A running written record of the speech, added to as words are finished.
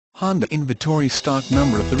Honda inventory stock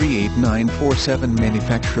number 38947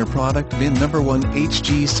 manufacturer product VIN number 1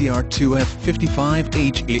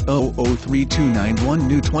 HGCR2F55HA003291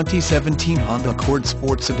 new 2017 Honda Accord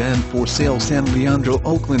Sport Sedan for sale San Leandro,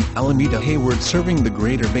 Oakland, Alameda, Hayward serving the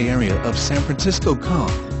Greater Bay Area of San Francisco.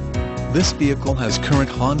 This vehicle has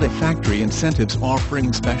current Honda factory incentives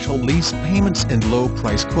offering special lease payments and low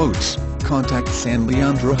price quotes. Contact San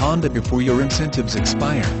Leandro Honda before your incentives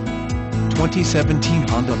expire. 2017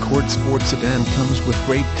 Honda Accord Sport Sedan comes with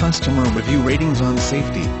great customer review ratings on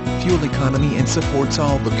safety, fuel economy and supports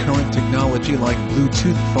all the current technology like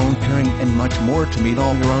Bluetooth phone pairing and much more to meet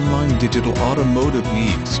all your online digital automotive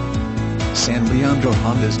needs. San Leandro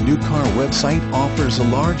Honda's new car website offers a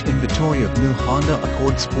large inventory of new Honda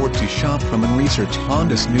Accord Sport to shop from and research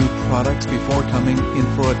Honda's new products before coming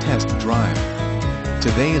in for a test drive.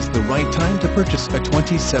 Today is the right time to purchase a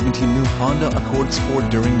 2017 new Honda Accord Sport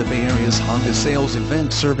during the Bay Area's Honda sales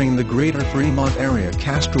event serving the greater Fremont area,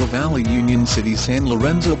 Castro Valley, Union City, San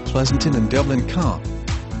Lorenzo, Pleasanton and Dublin.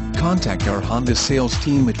 Contact our Honda sales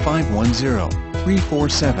team at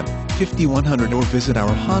 510-347-5100 or visit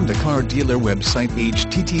our Honda car dealer website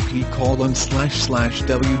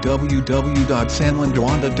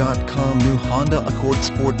http://www.sanleandrohonda.com. New Honda Accord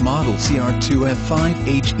Sport model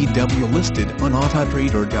CR2F5HEW listed on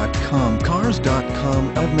Autotrader.com,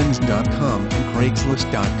 Cars.com, Edmunds.com and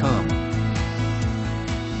Craigslist.com.